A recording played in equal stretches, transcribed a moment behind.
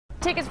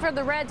Tickets for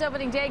the Reds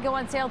opening day go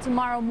on sale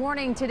tomorrow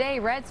morning. Today,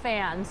 Reds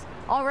fans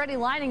already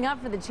lining up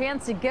for the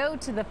chance to go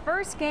to the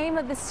first game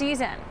of the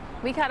season.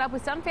 We caught up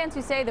with some fans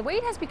who say the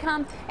wait has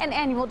become an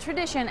annual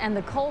tradition and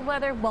the cold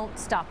weather won't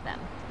stop them.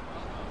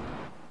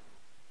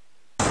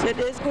 It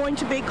is going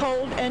to be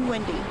cold and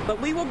windy,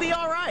 but we will be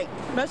all right.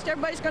 Most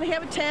everybody's going to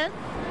have a tent.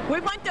 We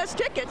want those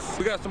tickets.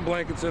 We got some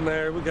blankets in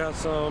there. We got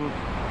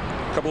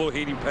a couple of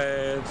heating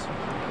pads.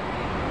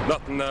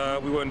 Nothing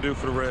we wouldn't do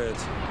for the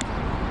Reds.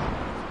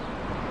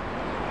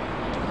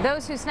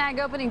 Those who snag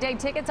opening day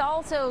tickets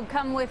also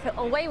come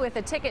away with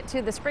a ticket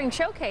to the Spring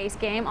Showcase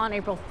game on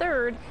April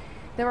 3rd.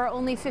 There are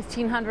only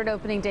 1,500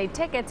 opening day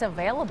tickets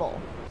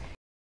available.